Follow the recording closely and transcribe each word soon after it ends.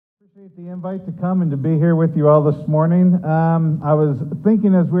Appreciate the invite to come and to be here with you all this morning. I was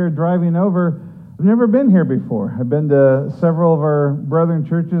thinking as we were driving over, I've never been here before. I've been to several of our brethren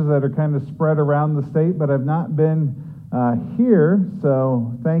churches that are kind of spread around the state, but I've not been here,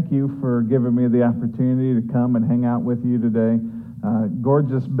 so thank you for giving me the opportunity to come and hang out with you today.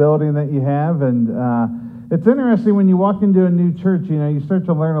 Gorgeous building that you have, and it's interesting when you walk into a new church, you start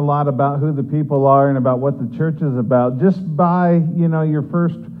to learn a lot about who the people are and about what the church is about just by, your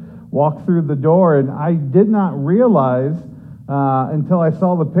first walk through the door. And I did not realize until I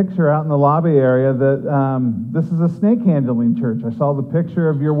saw the picture out in the lobby area that this is a snake handling church. I saw the picture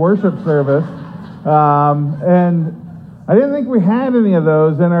of your worship service, and I didn't think we had any of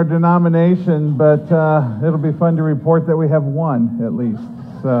those in our denomination, but it'll be fun to report that we have one at least.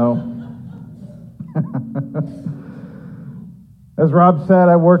 So. As Rob said,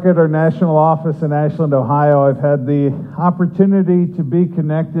 I work at our national office in Ashland, Ohio. I've had the opportunity to be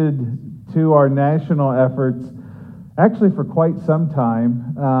connected to our national efforts actually for quite some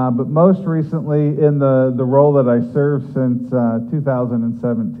time, but most recently in the role that I served since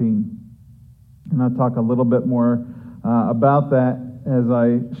 2017. And I'll talk a little bit more about that as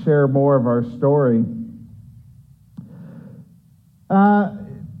I share more of our story.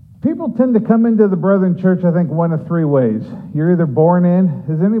 People tend to come into the Brethren Church, I think, one of three ways. You're either born in.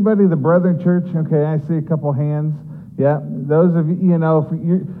 Is anybody the Brethren Church? Okay, I see a couple hands. Yeah, those of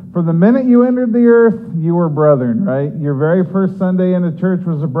you, from the minute you entered the earth, you were brethren, right? Your very first Sunday in the church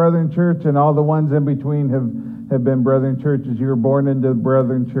was a Brethren Church, and all the ones in between have been Brethren Churches. You were born into the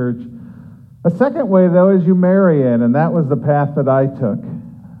Brethren Church. A second way, though, is you marry in, and that was the path that I took.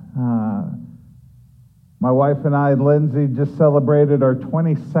 My wife and I, Lindsay, just celebrated our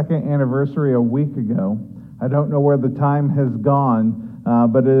 22nd anniversary a week ago. I don't know where the time has gone,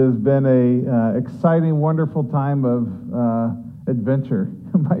 but it has been a exciting, wonderful time of adventure.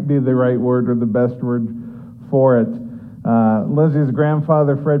 It might be the right word or the best word for it. Lindsay's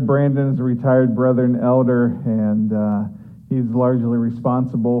grandfather, Fred Brandon, is a retired Brethren elder, and he's largely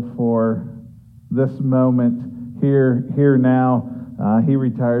responsible for this moment here now. He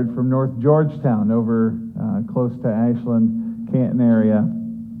retired from North Georgetown over close to Ashland, Canton area.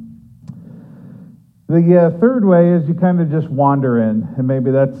 The third way is you kind of just wander in, and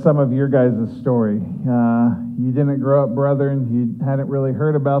maybe that's some of your guys' story. You didn't grow up Brethren, you hadn't really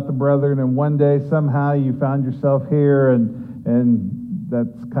heard about the Brethren, and one day somehow you found yourself here, and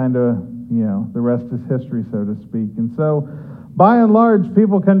that's kind of, the rest is history, so to speak. And so, by and large,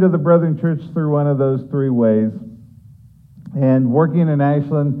 people come to the Brethren Church through one of those three ways. And working in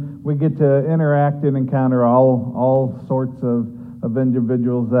Ashland, we get to interact and encounter all sorts of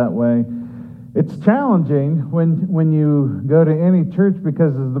individuals that way. It's challenging when you go to any church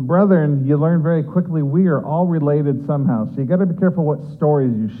because as the brethren, you learn very quickly we are all related somehow. So you got to be careful what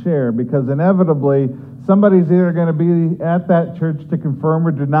stories you share because inevitably somebody's either going to be at that church to confirm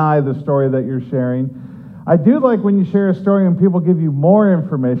or deny the story that you're sharing. I do like when you share a story and people give you more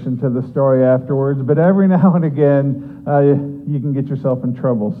information to the story afterwards, but every now and again, you can get yourself in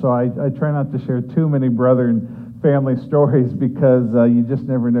trouble. So I try not to share too many brethren family stories because you just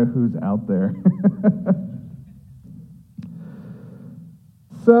never know who's out there.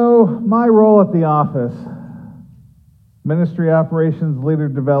 So my role at the office, ministry operations, leader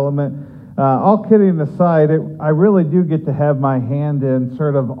development, all kidding aside, I really do get to have my hand in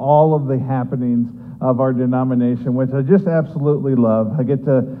sort of all of the happenings of our denomination, which I just absolutely love. I get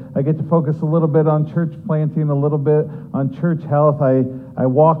to focus a little bit on church planting, a little bit on church health. I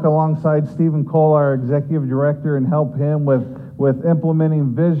walk alongside Stephen Cole, our executive director, and help him with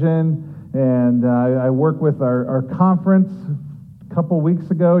implementing vision. And I work with our conference. A couple weeks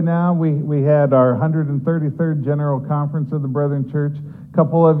ago now, we had our 133rd General Conference of the Brethren Church. A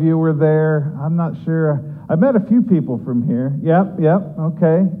couple of you were there. I'm not sure. I met a few people from here. Yep,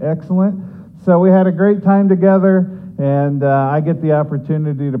 okay, excellent. So we had a great time together, and I get the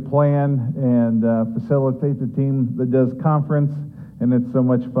opportunity to plan and facilitate the team that does conference, and it's so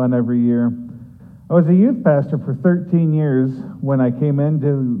much fun every year. I was a youth pastor for 13 years when I came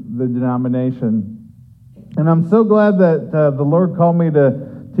into the denomination, and I'm so glad that the Lord called me to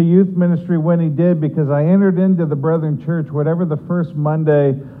youth ministry when He did, because I entered into the Brethren Church, whatever the first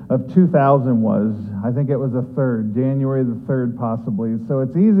Monday of 2000 was. I think it was the 3rd, January the 3rd possibly. So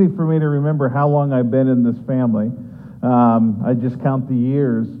it's easy for me to remember how long I've been in this family. I just count the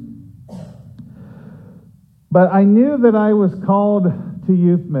years. But I knew that I was called to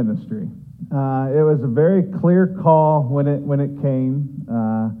youth ministry. It was a very clear call when it came.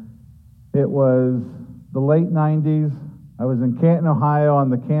 It was the late 90s. I was in Canton, Ohio on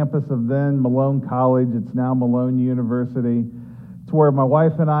the campus of then Malone College. It's now Malone University. It's where my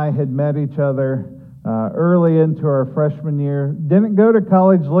wife and I had met each other early into our freshman year. Didn't go to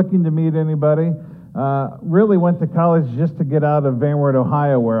college looking to meet anybody. Really went to college just to get out of Van Wert,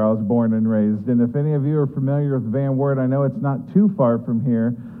 Ohio, where I was born and raised. And if any of you are familiar with Van Wert, I know it's not too far from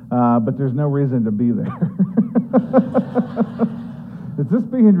here, but there's no reason to be there. Is this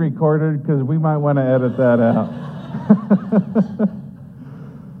being recorded? Because we might want to edit that out.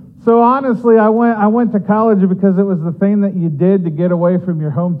 So honestly, I went to college because it was the thing that you did to get away from your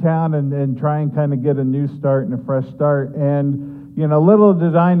hometown and try and kind of get a new start and a fresh start. And, little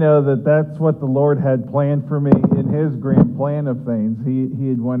did I know that that's what the Lord had planned for me in His grand plan of things. He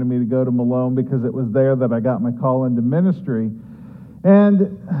had wanted me to go to Malone because it was there that I got my call into ministry.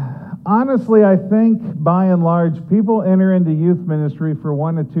 And honestly, I think by and large, people enter into youth ministry for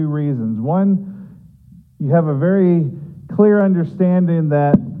one of two reasons. One, you have a very clear understanding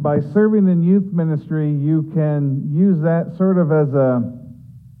that by serving in youth ministry, you can use that sort of as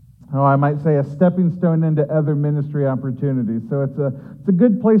I might say, a stepping stone into other ministry opportunities. So it's a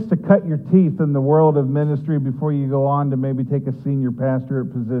good place to cut your teeth in the world of ministry before you go on to maybe take a senior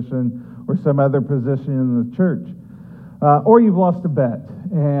pastorate position or some other position in the church. Or you've lost a bet,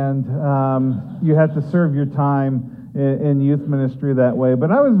 and you have to serve your time in youth ministry that way.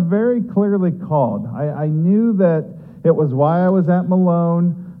 But I was very clearly called. I knew that it was why I was at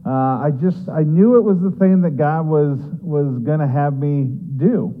Malone. I knew it was the thing that God was going to have me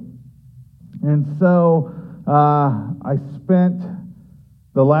do. And so I spent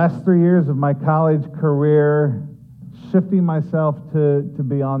the last 3 years of my college career shifting myself to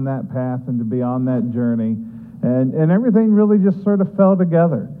be on that path and to be on that journey. And everything really just sort of fell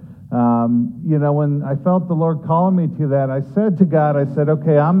together. When I felt the Lord calling me to that, I said to God,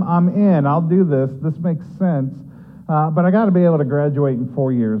 okay, I'm in. I'll do this. This makes sense. But I got to be able to graduate in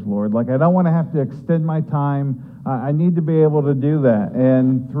 4 years, Lord. I don't want to have to extend my time. I need to be able to do that.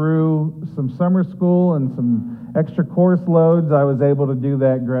 And through some summer school and some extra course loads, I was able to do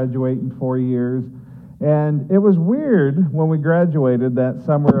that, graduate in 4 years. And it was weird when we graduated that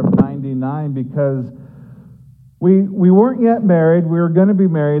summer of '99 because we weren't yet married. We were going to be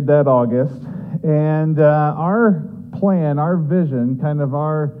married that August. And our plan, our vision, kind of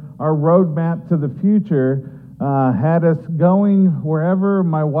our roadmap to the future had us going wherever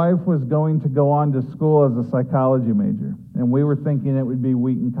my wife was going to go on to school as a psychology major. And we were thinking it would be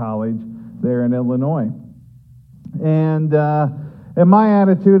Wheaton College there in Illinois. And my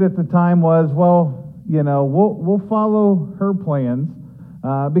attitude at the time was, we'll follow her plans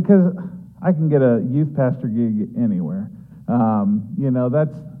because I can get a youth pastor gig anywhere.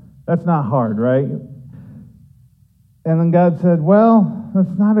 That's not hard, right? And then God said, well,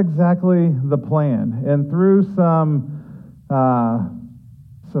 that's not exactly the plan. And through some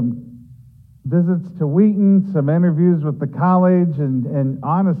visits to Wheaton, some interviews with the college, and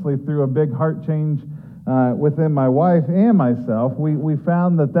honestly through a big heart change within my wife and myself, we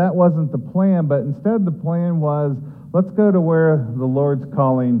found that wasn't the plan, but instead the plan was, let's go to where the Lord's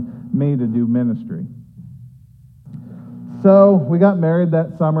calling me to do ministry. So we got married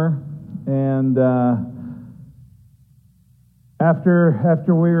that summer, and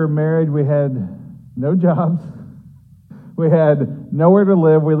After we were married, we had no jobs. We had nowhere to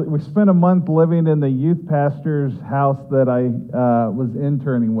live. We spent a month living in the youth pastor's house that I was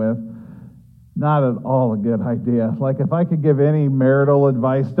interning with. Not at all a good idea. If I could give any marital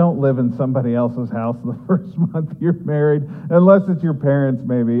advice, don't live in somebody else's house the first month you're married, unless it's your parents,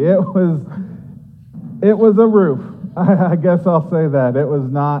 maybe. It was a roof. I guess I'll say that. It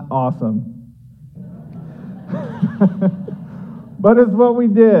was not awesome. But it's what we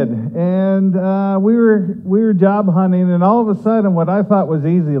did, and we were job hunting, and all of a sudden, what I thought was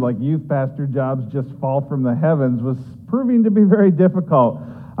easy, like youth pastor jobs just fall from the heavens, was proving to be very difficult.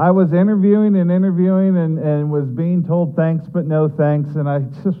 I was interviewing and was being told thanks but no thanks, and I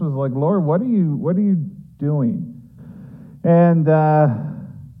just was like, Lord, what are you doing? And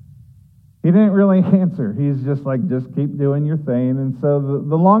He didn't really answer. He's just like, just keep doing your thing. And so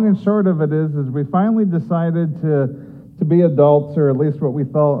the long and short of it is we finally decided to be adults, or at least what we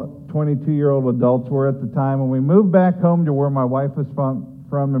thought 22-year-old adults were at the time, and we moved back home to where my wife was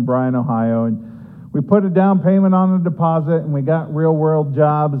from in Bryan, Ohio, and we put a down payment on a deposit, and we got real-world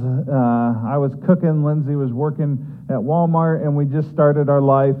jobs. I was cooking, Lindsay was working at Walmart, and we just started our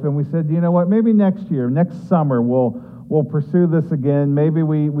life, and we said, you know what, maybe next summer, we'll pursue this again. Maybe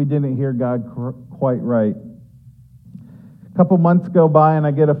we didn't hear God quite right. A couple months go by, and I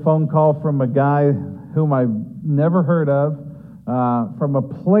get a phone call from a guy whom I've never heard of, from a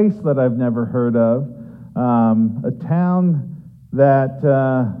place that I've never heard of, a town that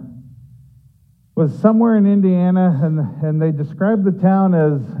was somewhere in Indiana, and they described the town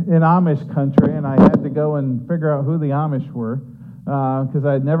as in Amish country, and I had to go and figure out who the Amish were, because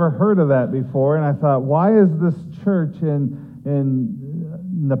I had never heard of that before, and I thought, why is this church in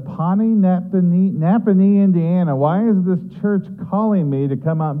Napanee, Indiana, why is this church calling me to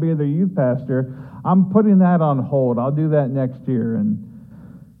come out and be their youth pastor? I'm putting that on hold. I'll do that next year. And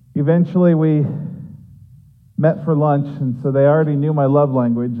eventually we met for lunch, and so they already knew my love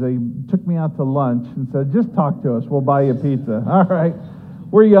language. They took me out to lunch and said, just talk to us. We'll buy you pizza. All right.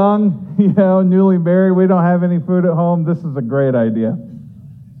 We're young, newly married. We don't have any food at home. This is a great idea.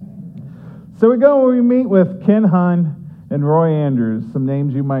 So we go and we meet with Ken Hun and Roy Andrews, some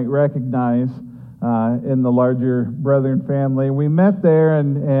names you might recognize in the larger Brethren family. We met there,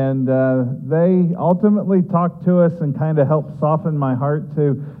 and they ultimately talked to us and kind of helped soften my heart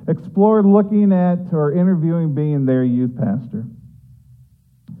to explore looking at or interviewing being their youth pastor.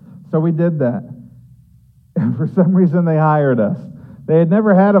 So we did that. And for some reason, they hired us. They had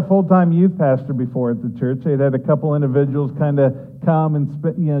never had a full-time youth pastor before at the church. They'd had a couple individuals kind of come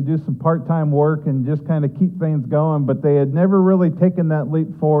and do some part-time work and just kind of keep things going, but they had never really taken that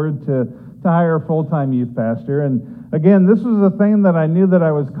leap forward to hire a full-time youth pastor. And again, this was a thing that I knew that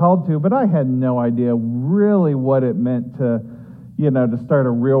I was called to, but I had no idea really what it meant to start a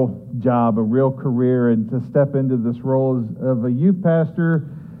real job, a real career, and to step into this role of a youth pastor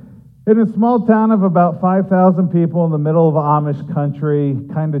in a small town of about 5,000 people in the middle of Amish country,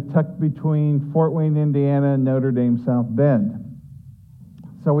 kind of tucked between Fort Wayne, Indiana, and Notre Dame, South Bend.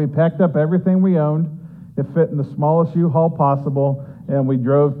 So we packed up everything we owned. It fit in the smallest U-Haul possible, and we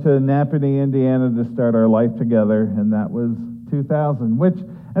drove to Napanee, Indiana to start our life together, and that was 2000, which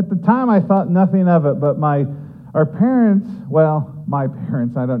at the time I thought nothing of it, but our parents, my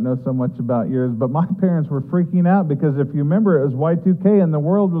parents, I don't know so much about yours, but my parents were freaking out because if you remember, it was Y2K and the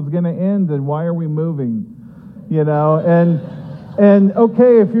world was going to end, and why are we moving? And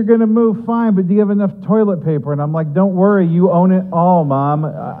okay, if you're going to move, fine, but do you have enough toilet paper? And I'm like, don't worry, you own it all, Mom.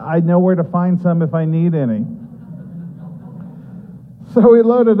 I know where to find some if I need any. So we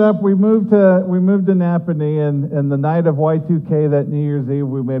loaded up, we moved to Napanee, and the night of Y2K, that New Year's Eve,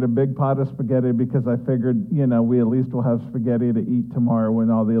 we made a big pot of spaghetti because I figured, we at least will have spaghetti to eat tomorrow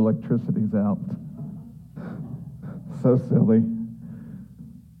when all the electricity's out. So silly.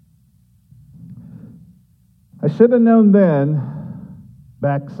 I should have known then,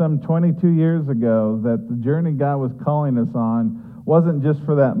 back some 22 years ago, that the journey God was calling us on wasn't just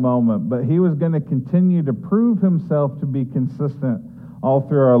for that moment, but He was going to continue to prove Himself to be consistent all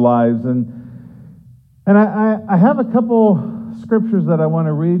through our lives. And I have a couple scriptures that I want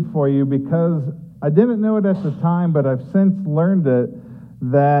to read for you because I didn't know it at the time, but I've since learned it,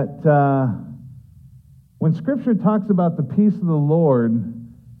 that when Scripture talks about the peace of the Lord,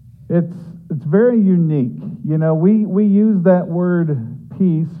 it's very unique. We use that word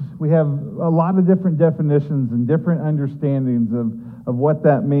peace. We have a lot of different definitions and different understandings of what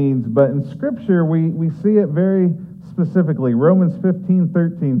that means, but in Scripture we see it very specifically. Romans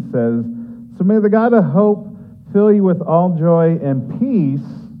 15:13 says, "So may the God of hope fill you with all joy and peace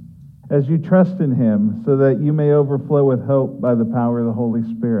as you trust in Him, so that you may overflow with hope by the power of the Holy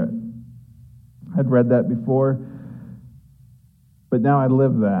Spirit." I'd read that before, but now I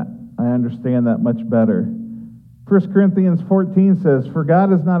live that. I understand that much better. 1 Corinthians 14 says, "For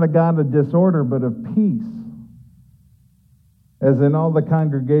God is not a God of disorder, but of peace, as in all the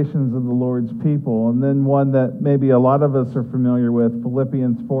congregations of the Lord's people." And then one that maybe a lot of us are familiar with,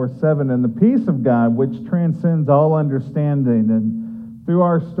 Philippians 4:7, "And the peace of God, which transcends all understanding." And through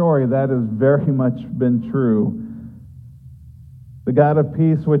our story, that has very much been true. The God of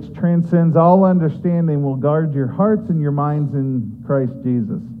peace, which transcends all understanding, will guard your hearts and your minds in Christ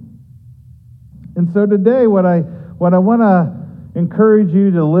Jesus. And so today, what I want to encourage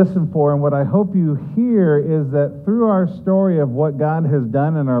you to listen for, and what I hope you hear, is that through our story of what God has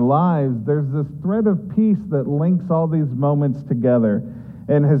done in our lives, there's this thread of peace that links all these moments together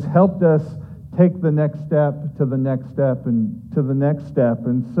and has helped us take the next step to the next step and to the next step.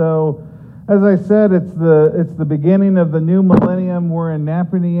 And so, as I said, it's the beginning of the new millennium. We're in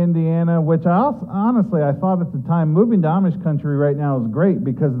Napanee, Indiana, which I thought at the time, moving to Amish country right now is great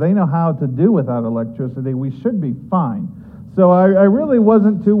because they know how to do without electricity. We should be fine. So I really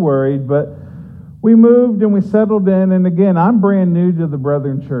wasn't too worried, but we moved and we settled in. And again, I'm brand new to the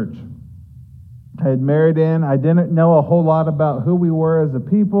Brethren Church. I had married in. I didn't know a whole lot about who we were as a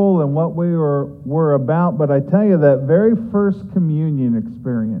people and what we were about. But I tell you, that very first communion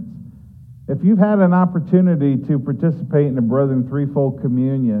experience, if you've had an opportunity to participate in a Brethren threefold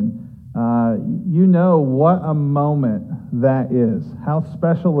communion, you know what a moment that is, how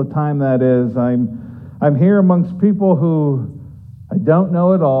special a time that is. I'm here amongst people who I don't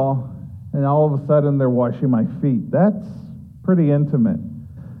know at all, and all of a sudden they're washing my feet. That's pretty intimate.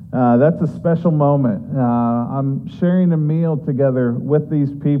 That's a special moment. I'm sharing a meal together with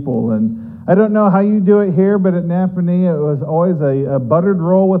these people, and I don't know how you do it here, but at Napanee it was always a buttered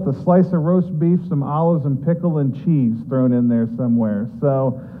roll with a slice of roast beef, some olives, and pickle and cheese thrown in there somewhere.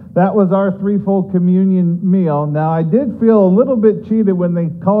 So that was our threefold communion meal. Now, I did feel a little bit cheated when they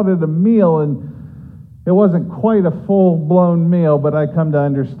called it a meal, and it wasn't quite a full-blown meal, but I come to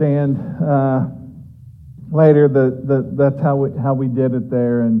understand later that that's how we did it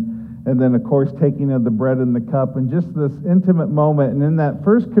there. And then, of course, taking of the bread and the cup, and just this intimate moment. And in that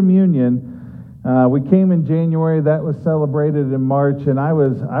first communion, we came in January. That was celebrated in March, and I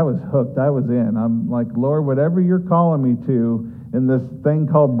was hooked. I was in. I'm like, Lord, whatever you're calling me to in this thing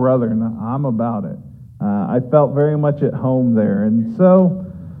called brethren, I'm about it. I felt very much at home there. And so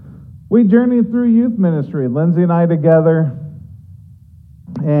we journeyed through youth ministry, Lindsay and I together,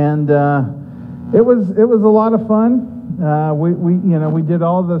 and it was a lot of fun. We did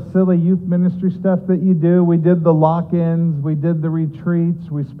all the silly youth ministry stuff that you do. We did the lock-ins, we did the retreats,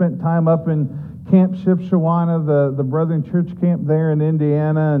 we spent time up in Camp Shipshawana, the Brethren Church camp there in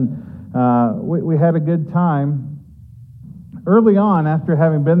Indiana, and we had a good time. Early on, after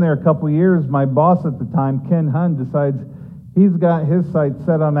having been there a couple years, my boss at the time, Ken Hunn, decides he's got his sights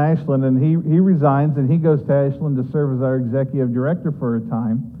set on Ashland, and he resigns, and he goes to Ashland to serve as our executive director for a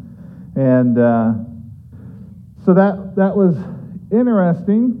time. And so that was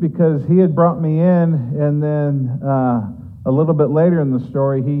interesting, because he had brought me in, and then a little bit later in the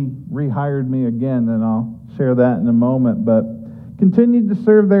story, he rehired me again, and I'll share that in a moment. But continued to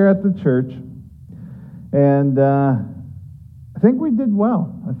serve there at the church, and I think we did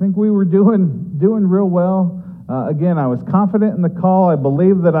well. I think we were doing real well. Again, I was confident in the call. I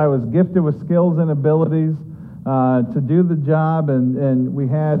believed that I was gifted with skills and abilities to do the job, and we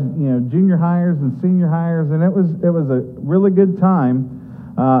had junior hires and senior hires, and it was a really good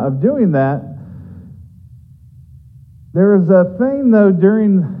time of doing that. There was a thing, though,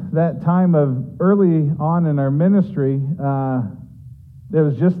 during that time of early on in our ministry. It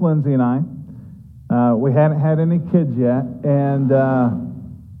was just Lindsay and I. We hadn't had any kids yet, and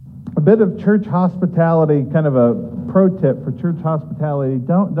a bit of church hospitality, kind of a pro tip for church hospitality: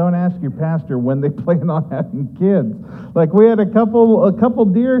 don't ask your pastor when they plan on having kids. Like, we had a couple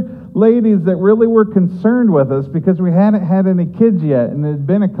dear ladies that really were concerned with us because we hadn't had any kids yet, and it had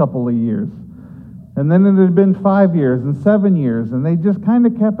been a couple of years. And then it had been 5 years and 7 years, and they just kind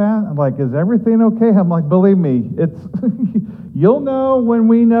of kept asking, like, is everything okay? I'm like, believe me, it's you'll know when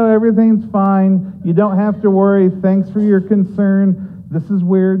we know everything's fine. You don't have to worry. Thanks for your concern. This is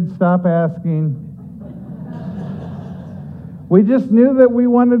weird. Stop asking. We just knew that we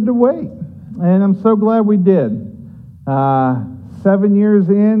wanted to wait, and I'm so glad we did. 7 years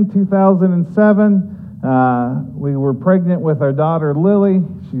in, 2007, we were pregnant with our daughter, Lily.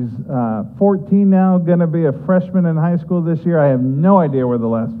 She's 14 now, going to be a freshman in high school this year. I have no idea where the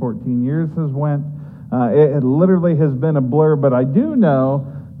last 14 years has went. It literally has been a blur, but I do know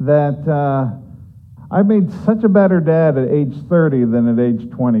that I made such a better dad at age 30 than at age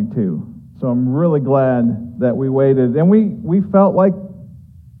 22. So I'm really glad that we waited, and we felt like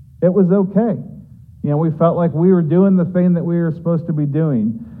it was okay. We felt like we were doing the thing that we were supposed to be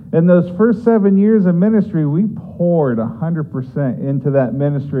doing. In those first 7 years of ministry, we poured 100% into that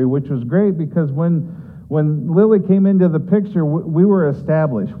ministry, which was great, because when Lily came into the picture, we were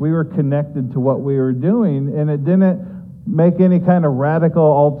established. We were connected to what we were doing, and it didn't make any kind of radical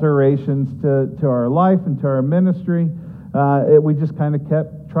alterations to our life and to our ministry. We just kind of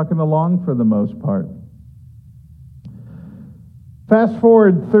kept trucking along for the most part. Fast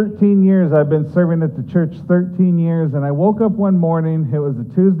forward 13 years, I've been serving at the church 13 years, and I woke up one morning. It was a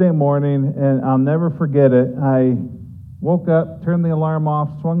Tuesday morning, and I'll never forget it. I woke up, turned the alarm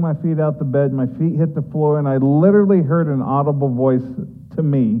off, swung my feet out the bed, my feet hit the floor, and I literally heard an audible voice to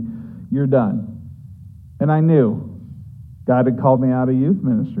me, "You're done." And I knew God had called me out of youth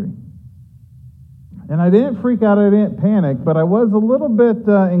ministry. And I didn't freak out, I didn't panic, but I was a little bit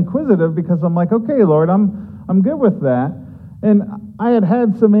inquisitive, because I'm like, okay, Lord, I'm good with that. And I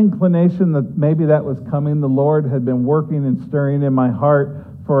had some inclination that maybe that was coming. The Lord had been working and stirring in my heart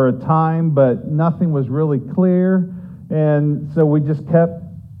for a time, but nothing was really clear. And so we just kept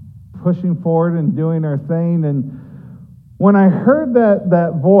pushing forward and doing our thing. And when I heard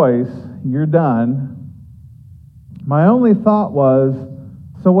that voice, "You're done," my only thought was,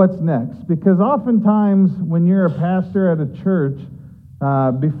 so what's next? Because oftentimes when you're a pastor at a church,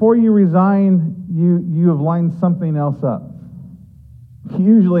 before you resign, you have lined something else up.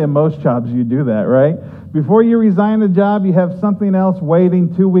 Usually in most jobs you do that, right? Before you resign a job, you have something else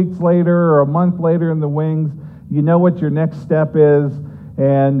waiting 2 weeks later or a month later in the wings. You know what your next step is,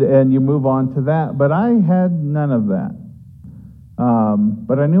 and you move on to that. But I had none of that.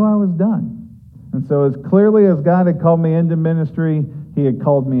 But I knew I was done. And so as clearly as God had called me into ministry, He had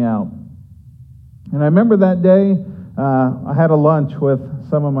called me out. And I remember that day, I had a lunch with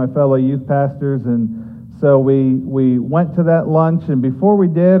some of my fellow youth pastors, and so we went to that lunch, and before we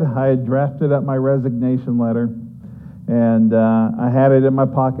did, I had drafted up my resignation letter, and I had it in my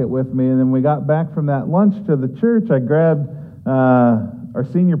pocket with me. And then we got back from that lunch to the church. I grabbed our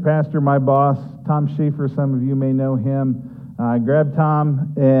senior pastor, my boss, Tom Schieffer. Some of you may know him. I grabbed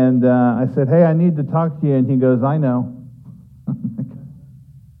Tom, and I said, "Hey, I need to talk to you." And he goes, "I know."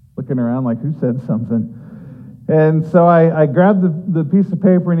 Looking around like, who said something? And so I grabbed the piece of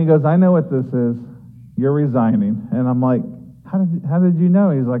paper, and he goes, "I know what this is. You're resigning." And I'm like, how did you know?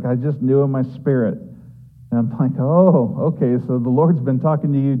 He's like, "I just knew in my spirit." And I'm like, oh, okay, so the Lord's been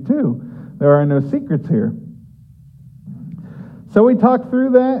talking to you too. There are no secrets here. So we talked through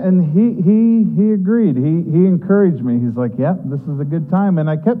that, and he agreed. He encouraged me. He's like, "Yep, this is a good time." And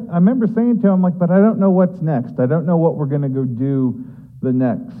I remember saying to him, like, "But I don't know what's next. I don't know what we're going to go do the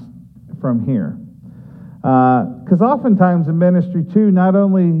next from here." Because oftentimes in ministry too, not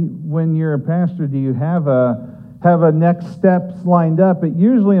only when you're a pastor do you have a next steps lined up, it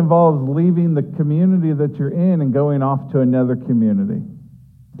usually involves leaving the community that you're in and going off to another community.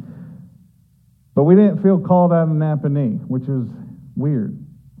 But we didn't feel called out of Napanee, which was weird.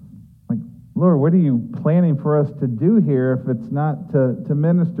 Like, Lord, what are you planning for us to do here if it's not to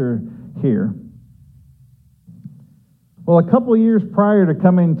minister here? Well, a couple of years prior to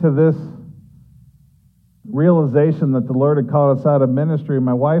coming to this realization that the Lord had called us out of ministry,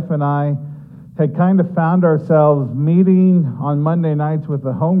 my wife and I had kind of found ourselves meeting on Monday nights with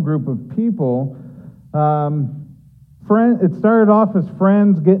a home group of people. It started off as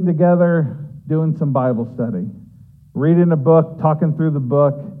friends getting together, doing some Bible study, reading a book, talking through the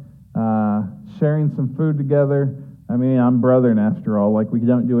book, sharing some food together. I mean, I'm brethren after all. Like, we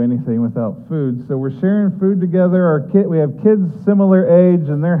don't do anything without food. So we're sharing food together. We have kids similar age,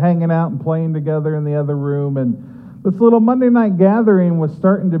 and they're hanging out and playing together in the other room. And this little Monday night gathering was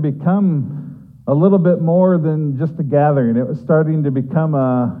starting to become a little bit more than just a gathering. It was starting to become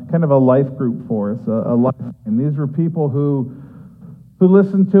a kind of a life group for us, a life. And these were people who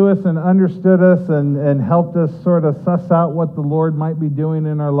listened to us and understood us and helped us sort of suss out what the Lord might be doing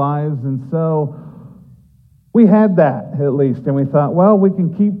in our lives. And so we had that, at least, and we thought, well, we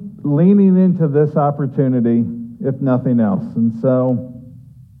can keep leaning into this opportunity, if nothing else. And so,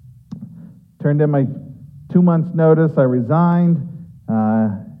 turned in my 2 months' notice. I resigned.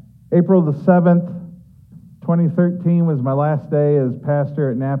 April the 7th, 2013 was my last day as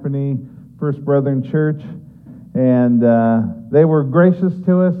pastor at Napanee First Brethren Church, and they were gracious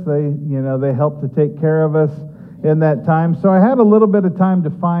to us. They helped to take care of us in that time. So I had a little bit of time to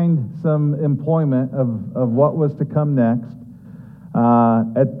find some employment of what was to come next.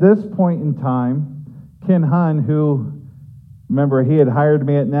 At this point in time, Ken Hun, who, remember, he had hired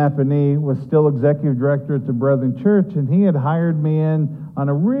me at Napanee, was still executive director at the Brethren Church, and he had hired me in on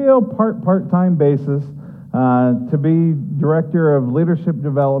a real part-time basis to be director of leadership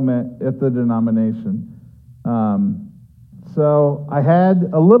development at the denomination. So I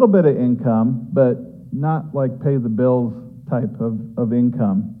had a little bit of income, but not like pay the bills type of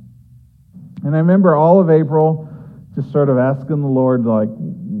income. And I remember all of April just sort of asking the Lord, like,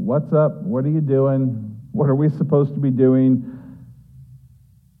 what's up? What are you doing? What are we supposed to be doing?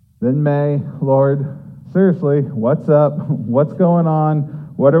 Then May, Lord, seriously, what's up? What's going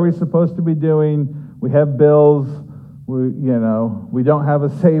on? What are we supposed to be doing? We have bills. We don't have a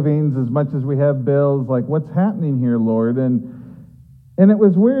savings as much as we have bills. Like, what's happening here, Lord? And it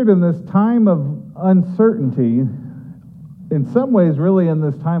was weird in this time of uncertainty, in some ways really in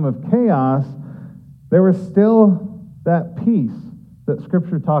this time of chaos, there was still that peace that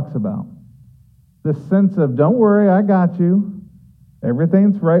Scripture talks about. This sense of, don't worry, I got you.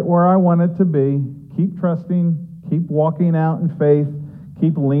 Everything's right where I want it to be. Keep trusting, keep walking out in faith,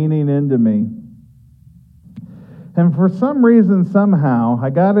 keep leaning into me. And for some reason, somehow, I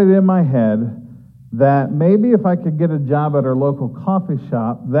got it in my head that maybe if I could get a job at our local coffee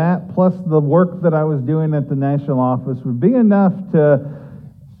shop, that plus the work that I was doing at the national office would be enough to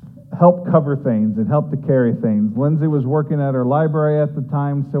help cover things and help to carry things. Lindsay was working at our library at the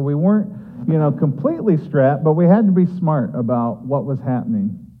time, so we weren't, completely strapped, but we had to be smart about what was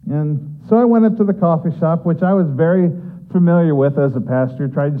happening. And so I went up to the coffee shop, which I was very familiar with as a pastor.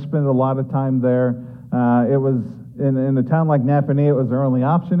 Tried to spend a lot of time there. It was in a town like Napanee, it was their only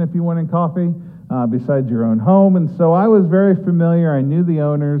option if you wanted coffee besides your own home. And so I was very familiar. I knew the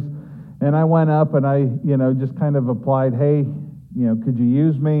owners, and I went up and I, just kind of applied. Hey, could you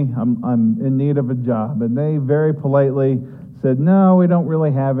use me? I'm in need of a job. And they very politely said, no, we don't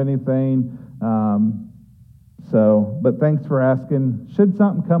really have anything. But thanks for asking. Should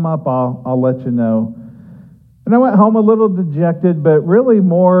something come up, I'll let you know. And I went home a little dejected, but really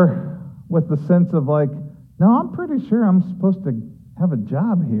more with the sense of like, no, I'm pretty sure I'm supposed to have a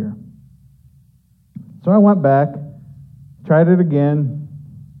job here. So I went back, tried it again,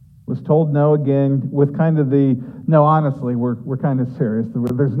 was told no again, with kind of no, honestly, we're kind of serious.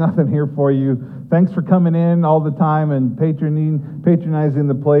 There's nothing here for you. Thanks for coming in all the time and patronizing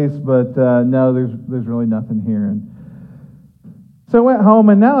the place, but no, there's really nothing here. And so I went home,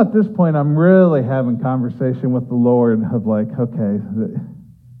 and now at this point, I'm really having conversation with the Lord of like, okay,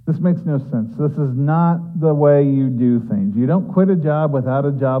 this makes no sense. This is not the way you do things. You don't quit a job without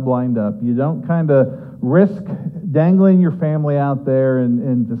a job lined up. You don't kind of risk dangling your family out there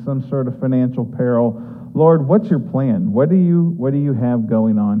into some sort of financial peril. Lord, what's your plan? What do you have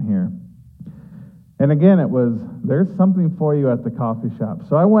going on here? And again, it was, there's something for you at the coffee shop.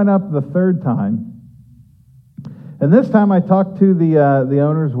 So I went up the third time. And this time I talked to the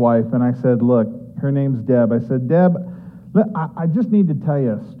owner's wife, and I said, look, her name's Deb. I said, Deb, I just need to tell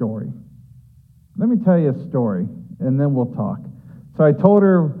you a story. Let me tell you a story, and then we'll talk. So I told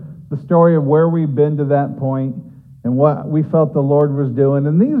her the story of where we've been to that point and what we felt the Lord was doing.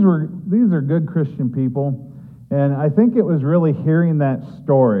 And these are good Christian people. And I think it was really hearing that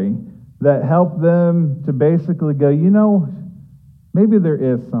story that helped them to basically go, maybe there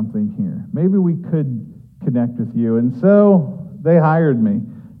is something here. Maybe we could connect with you. And so they hired me,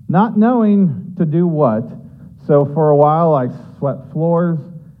 not knowing to do what. So for a while I swept floors,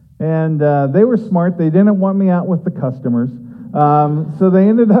 and they were smart. They didn't want me out with the customers. So they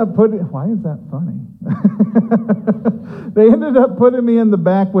ended up why is that funny? They ended up putting me in the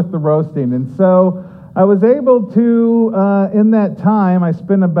back with the roasting. And so I was able to, in that time, I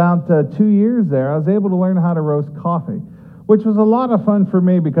spent about 2 years there, I was able to learn how to roast coffee, which was a lot of fun for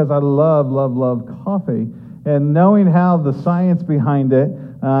me because I love coffee. And knowing how the science behind it,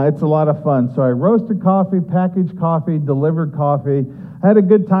 it's a lot of fun. So I roasted coffee, packaged coffee, delivered coffee. I had a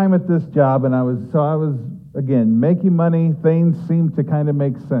good time at this job, and I was again, making money. Things seemed to kind of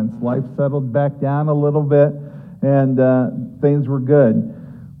make sense. Life settled back down a little bit, and things were good.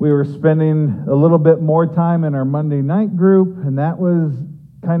 We were spending a little bit more time in our Monday night group, and that was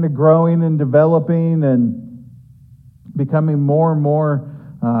kind of growing and developing and becoming more and more,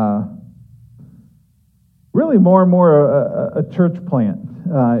 really more and more a church plant,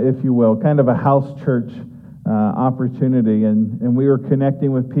 if you will, kind of a house church opportunity. And we were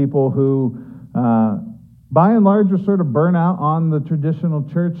connecting with people who, by and large, were sort of burnt out on the traditional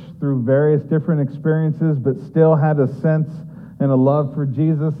church through various different experiences, but still had a sense and a love for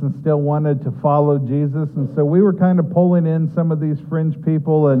Jesus and still wanted to follow Jesus. And so we were kind of pulling in some of these fringe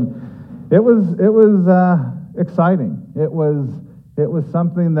people, and it was exciting. It was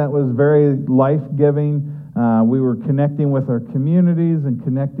something that was very life-giving. We were connecting with our communities and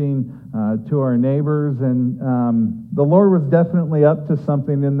connecting to our neighbors, and the Lord was definitely up to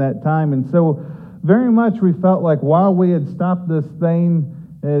something in that time. And so very much we felt like while we had stopped this thing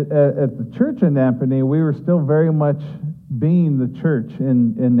at the church in Napanee, we were still very much being the church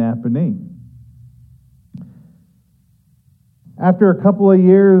in Napanee. After a couple of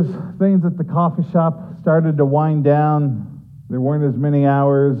years, things at the coffee shop started to wind down. There weren't as many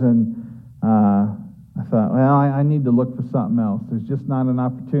hours, and I thought, well, I need to look for something else. There's just not an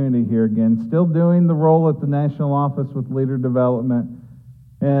opportunity here again. Still doing the role at the national office with leader development,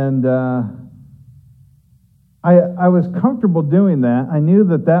 and I was comfortable doing that. I knew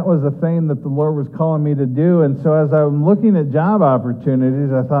that was a thing that the Lord was calling me to do. And so as I'm looking at job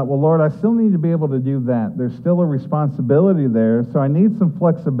opportunities, I thought, well, Lord, I still need to be able to do that. There's still a responsibility there, so I need some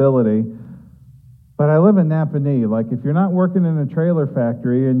flexibility. But I live in Napanee. Like, if you're not working in a trailer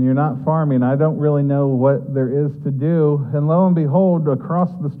factory and you're not farming, I don't really know what there is to do. And lo and behold,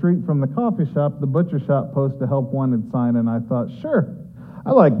 across the street from the coffee shop, the butcher shop posted a help wanted sign, and I thought, sure,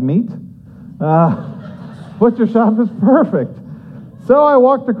 I like meat. Butcher shop is perfect. So I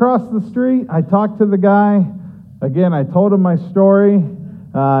walked across the street. I talked to the guy. Again, I told him my story.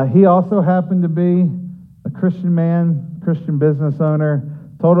 He also happened to be a Christian man, Christian business owner.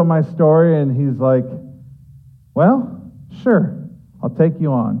 Told him my story, and he's like, well, sure, I'll take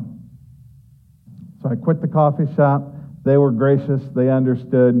you on. So I quit the coffee shop. They were gracious. They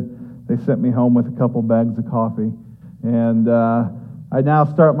understood. They sent me home with a couple bags of coffee. And I now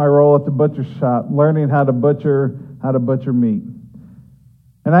start my role at the butcher shop, learning how to butcher meat.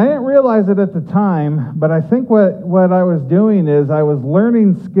 And I didn't realize it at the time, but I think what I was doing is I was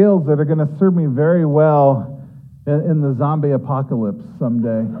learning skills that are going to serve me very well in the zombie apocalypse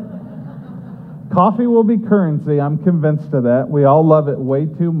someday. Coffee will be currency. I'm convinced of that. We all love it way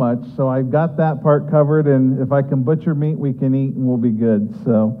too much, so I've got that part covered, and if I can butcher meat, we can eat and we'll be good.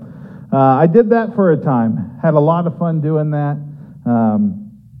 So I did that for a time. Had a lot of fun doing that.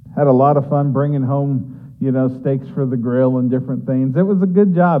 Had a lot of fun bringing home, steaks for the grill and different things. It was a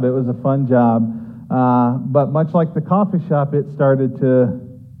good job. It was a fun job. But much like the coffee shop, it started to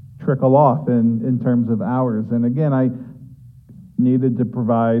trickle off in terms of hours. And again, I needed to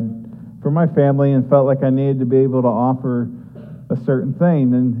provide for my family and felt like I needed to be able to offer a certain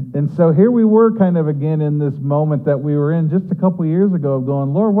thing. And so here we were kind of again in this moment that we were in just a couple years ago of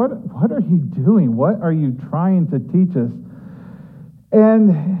going, Lord, what are you doing? What are you trying to teach us?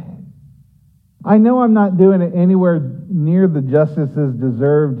 And I know I'm not doing it anywhere near the justice as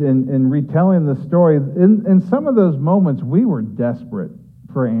deserved in retelling the story. In some of those moments, we were desperate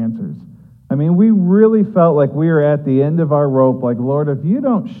for answers. I mean, we really felt like we were at the end of our rope, like, Lord, if you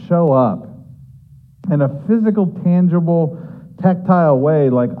don't show up in a physical, tangible, tactile way,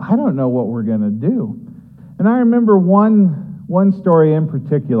 like, I don't know what we're going to do. And I remember one story in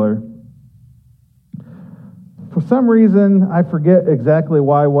particular. For some reason, I forget exactly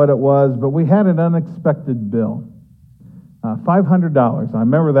what it was, but we had an unexpected bill. $500. I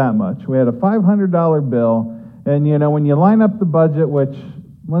remember that much. We had a $500 bill, and, when you line up the budget, which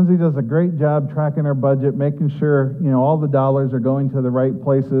Lindsay does a great job tracking our budget, making sure, all the dollars are going to the right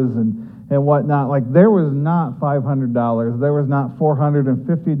places and whatnot. Like, there was not $500. There was not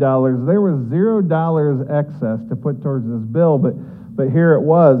 $450. There was $0 excess to put towards this bill, but here it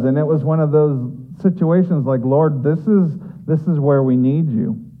was. And it was one of those situations like, Lord, this is where we need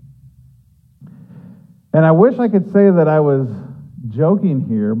you. And I wish I could say that I was joking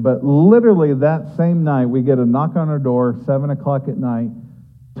here, but literally that same night, we get a knock on our door, 7 o'clock at night.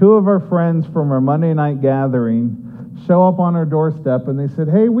 Two of our friends from our Monday night gathering show up on our doorstep, and they said,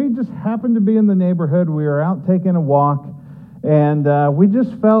 hey, we just happened to be in the neighborhood. We were out taking a walk, and we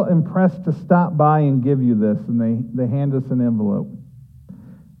just felt impressed to stop by and give you this. And they hand us an envelope.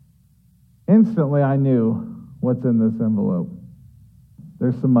 Instantly, I knew what's in this envelope.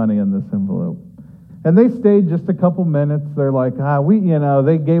 There's some money in this envelope. And they stayed just a couple minutes. They're like,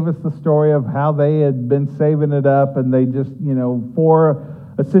 they gave us the story of how they had been saving it up, and they just, for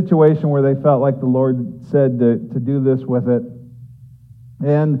a situation where they felt like the Lord said to do this with it.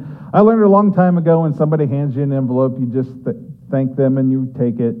 And I learned a long time ago, when somebody hands you an envelope, you just thank them and you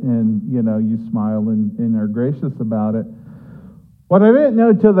take it, and, you smile and are gracious about it. What I didn't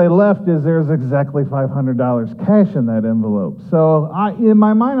know till they left is there's exactly $500 cash in that envelope. So in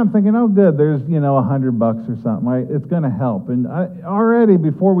my mind, I'm thinking, oh, good, there's, $100 or something. Right? It's going to help. And already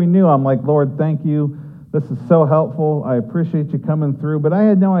before we knew, I'm like, Lord, thank you. This is so helpful. I appreciate you coming through. But I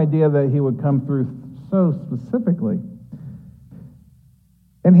had no idea that he would come through so specifically.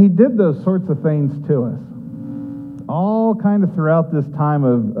 And he did those sorts of things to us, all kind of throughout this time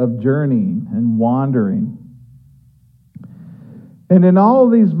of journeying and wandering. And in all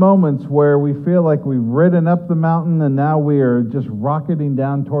of these moments where we feel like we've ridden up the mountain and now we are just rocketing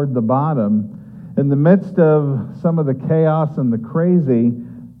down toward the bottom, in the midst of some of the chaos and the crazy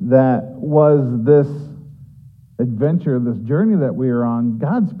that was this adventure, this journey that we are on,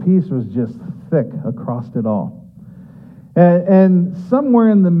 God's peace was just thick across it all. And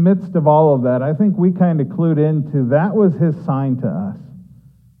somewhere in the midst of all of that, I think we kind of clued into that was his sign to us.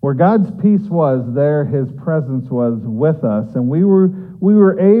 Where God's peace was, there his presence was with us. And we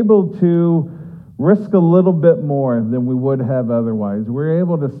were able to risk a little bit more than we would have otherwise. We were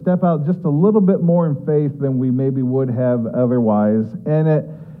able to step out just a little bit more in faith than we maybe would have otherwise. And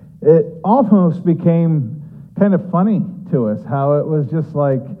it almost became kind of funny to us, how it was just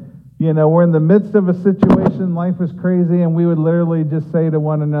like, we're in the midst of a situation, life is crazy, and we would literally just say to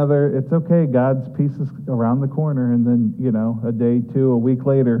one another, it's okay, God's peace is around the corner. And then, a day, two, a week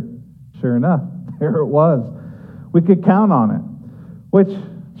later, sure enough, there it was. We could count on it, which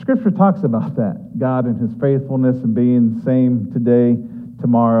Scripture talks about that. God and his faithfulness and being the same today,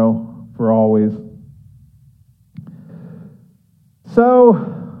 tomorrow, for always.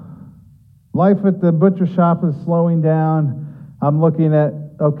 So, life at the butcher shop is slowing down. I'm looking at,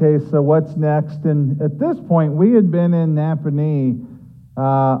 okay, so what's next? And at this point, we had been in Napanee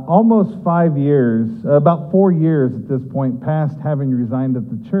almost 5 years, about 4 years at this point, past having resigned at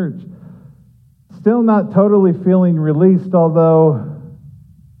the church. Still not totally feeling released, although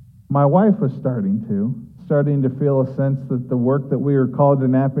my wife was starting starting to feel a sense that the work that we were called to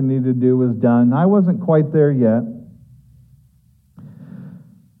Napanee to do was done. I wasn't quite there yet.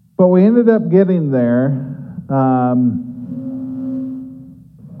 But we ended up getting there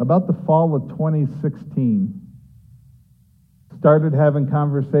about the fall of 2016. Started having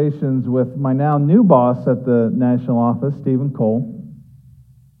conversations with my now new boss at the national office, Stephen Cole.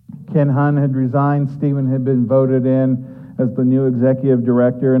 Ken Hunn had resigned. Stephen had been voted in as the new executive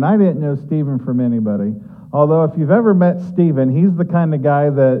director, and I didn't know Stephen from anybody. Although if you've ever met Stephen, he's the kind of guy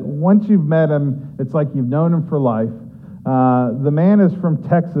that once you've met him, it's like you've known him for life. The man is from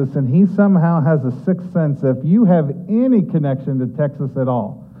Texas, and he somehow has a sixth sense. If you have any connection to Texas at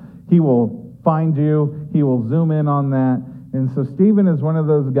all, he will find you. He will zoom in on that. And so Stephen is one of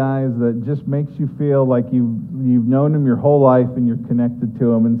those guys that just makes you feel like you've known him your whole life and you're connected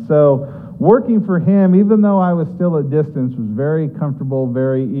to him. And so working for him, even though I was still at distance, was very comfortable,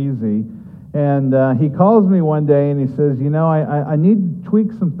 very easy. And he calls me one day and he says, I need to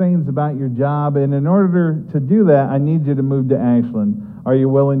tweak some things about your job, and in order to do that, I need you to move to Ashland. Are you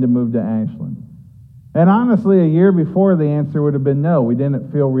willing to move to Ashland? And honestly, a year before, the answer would have been no. We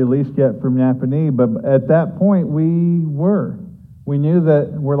didn't feel released yet from Napanee, but at that point, we were. We knew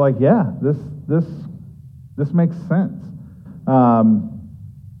that we're like, yeah, this makes sense.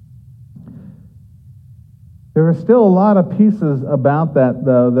 There were still a lot of pieces about that,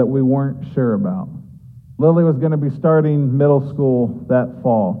 though, that we weren't sure about. Lily was going to be starting middle school that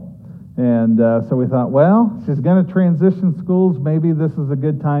fall. And so we thought, well, she's going to transition schools. Maybe this is a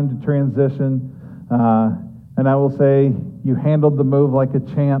good time to transition. And I will say, you handled the move like a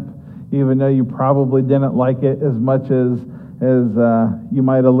champ, even though you probably didn't like it as much as you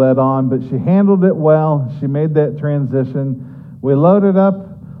might have led on. But she handled it well. She made that transition. We loaded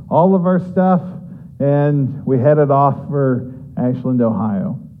up all of our stuff, and we headed off for Ashland,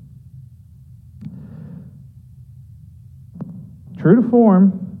 Ohio. True to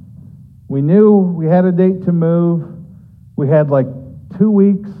form, we knew we had a date to move. We had like 2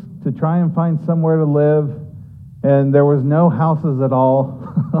 weeks to try and find somewhere to live, and there was no houses at all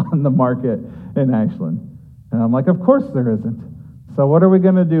on the market in Ashland. And I'm like, of course there isn't. So what are we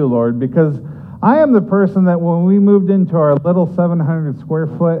going to do, Lord? Because I am the person that when we moved into our little 700 square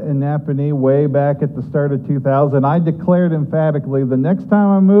foot in Napanee way back at the start of 2000, I declared emphatically, the next time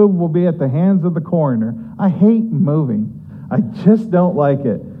I move will be at the hands of the coroner. I hate moving. I just don't like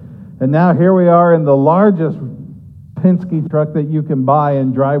it. And now here we are in the largest Penske truck that you can buy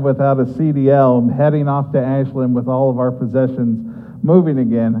and drive without a CDL, heading off to Ashland with all of our possessions, moving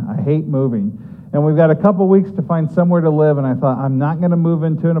again. I hate moving. And we've got a couple weeks to find somewhere to live, and I thought, I'm not going to move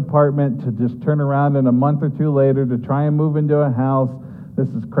into an apartment to just turn around in a month or two later to try and move into a house. This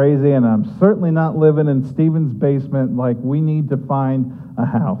is crazy, and I'm certainly not living in Stephen's basement. Like, we need to find a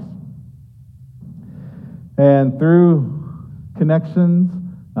house. And through connections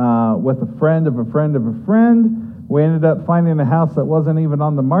with a friend of a friend of a friend, we ended up finding a house that wasn't even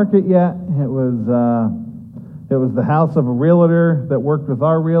on the market yet. It was the house of a realtor that worked with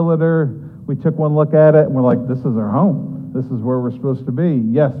our realtor. We took one look at it, and we're like, this is our home. This is where we're supposed to be.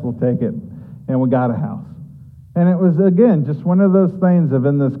 Yes, we'll take it. And we got a house. And it was, again, just one of those things of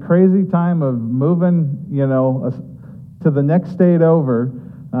in this crazy time of moving, to the next state over,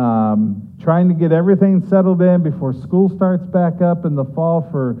 trying to get everything settled in before school starts back up in the fall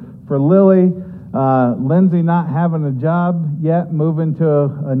for Lily. Lindsay not having a job yet, moving to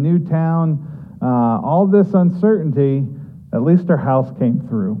a new town. All this uncertainty, at least our house came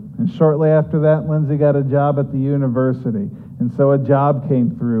through. And shortly after that, Lindsay got a job at the university. And so a job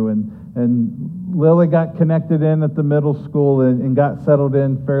came through. And Lily got connected in at the middle school and got settled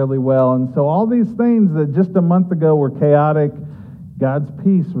in fairly well. And so all these things that just a month ago were chaotic, God's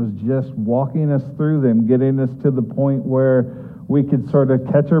peace was just walking us through them, getting us to the point where we could sort of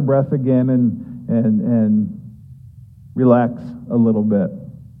catch our breath again and relax a little bit.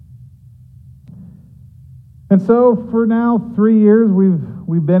 And so for now 3 years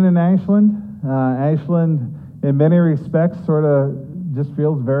we've been in Ashland. Ashland, in many respects, sort of just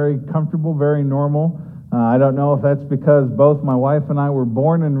feels very comfortable, very normal. I don't know if that's because both my wife and I were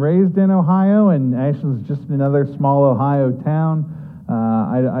born and raised in Ohio, and Ashland's just another small Ohio town.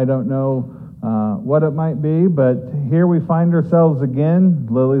 I don't know what it might be, but here we find ourselves again.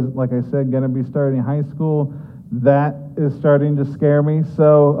 Lily's, like I said, going to be starting high school. That is starting to scare me.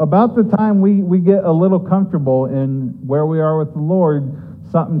 So about the time we get a little comfortable in where we are with the Lord,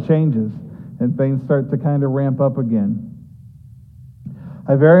 something changes and things start to kind of ramp up again.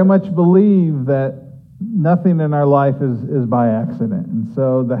 I very much believe that nothing in our life is by accident. And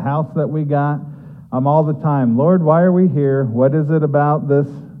so the house that we got, I'm all the time, Lord, why are we here? What is it about this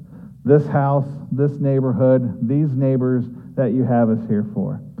this house, this neighborhood, these neighbors that you have us here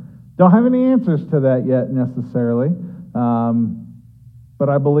for. Don't have any answers to that yet necessarily, but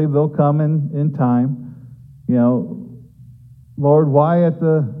I believe they'll come in time. You know, Lord, why at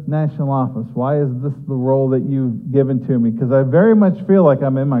the national office? Why is this the role that you've given to me? Because I very much feel like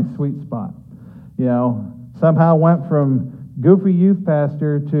I'm in my sweet spot. You know, somehow went from goofy youth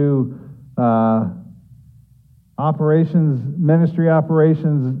pastor to ministry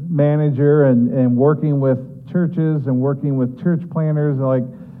operations manager, and working with churches and working with church planners. Like,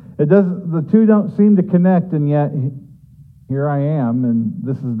 the two don't seem to connect, and yet here I am, and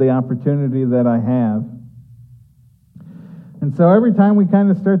this is the opportunity that I have. And so every time we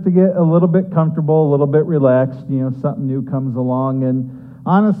kind of start to get a little bit comfortable, a little bit relaxed, you know, something new comes along. And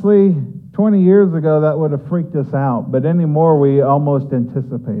honestly, 20 years ago, that would have freaked us out. But anymore, we almost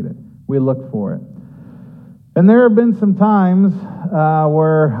anticipate it. We look for it. And there have been some times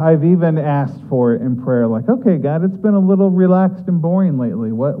where I've even asked for it in prayer, like, okay, God, it's been a little relaxed and boring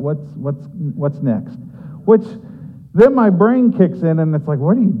lately. What's next? Which then my brain kicks in, and it's like,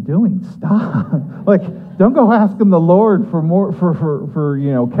 what are you doing? Stop! Like, don't go asking the Lord for more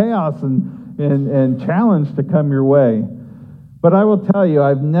for chaos and challenge to come your way. But I will tell you,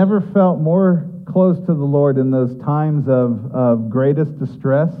 I've never felt more close to the Lord in those times of greatest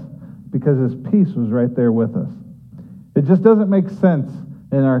distress, because His peace was right there with us. It just doesn't make sense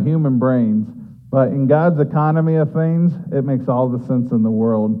in our human brains, but in God's economy of things, it makes all the sense in the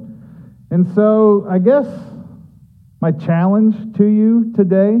world. And so I guess my challenge to you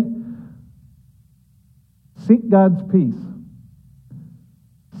today, seek God's peace.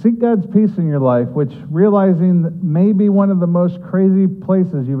 Seek God's peace in your life, which, realizing that may be one of the most crazy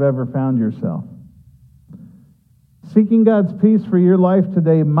places you've ever found yourself. Seeking God's peace for your life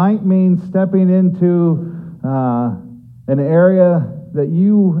today might mean stepping into an area that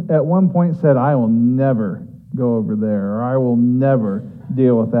you at one point said, I will never go over there, or I will never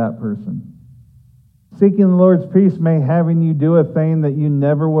deal with that person. Seeking the Lord's peace may having you do a thing that you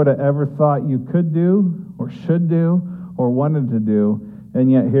never would have ever thought you could do, or should do, or wanted to do, and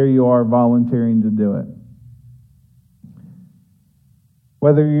yet here you are volunteering to do it.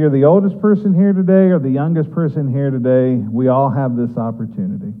 Whether you're the oldest person here today or the youngest person here today, we all have this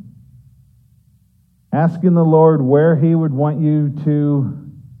opportunity. Asking the Lord where He would want you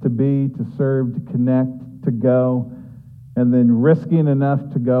to be, to serve, to connect, to go, and then risking enough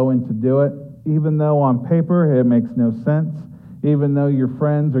to go and to do it, even though on paper it makes no sense, even though your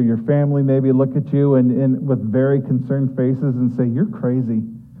friends or your family maybe look at you and with very concerned faces and say, you're crazy.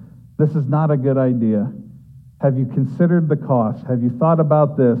 This is not a good idea. Have you considered the cost? Have you thought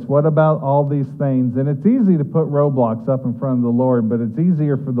about this? What about all these things? And it's easy to put roadblocks up in front of the Lord, but it's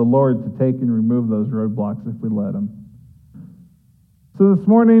easier for the Lord to take and remove those roadblocks if we let Him. So this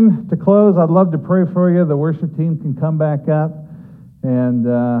morning, to close, I'd love to pray for you. The worship team can come back up, and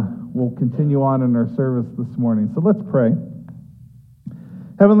we'll continue on in our service this morning. So let's pray.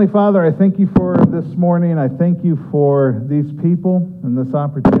 Heavenly Father, I thank you for this morning. I thank you for these people and this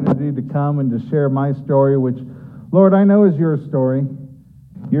opportunity to come and to share my story, which, Lord, I know is your story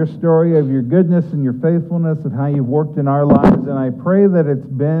of your goodness and your faithfulness, of how you've worked in our lives. And I pray that it's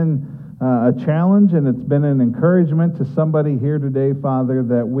been a challenge and it's been an encouragement to somebody here today, Father,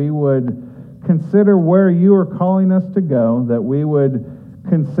 that we would consider where you are calling us to go, that we would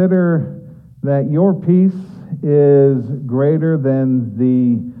consider that your peace is greater than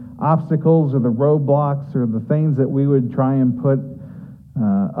the obstacles or the roadblocks or the things that we would try and put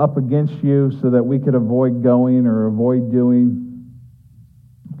up against you so that we could avoid going or avoid doing.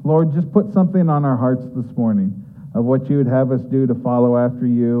 Lord, just put something on our hearts this morning of what you would have us do to follow after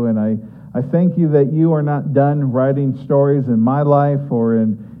you. And I thank you that you are not done writing stories in my life or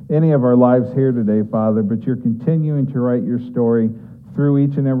in any of our lives here today, Father, but you're continuing to write your story through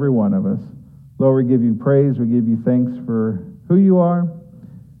each and every one of us. Lord, we give you praise, we give you thanks for who you are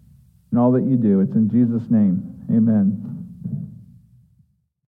and all that you do. It's in Jesus' name. Amen.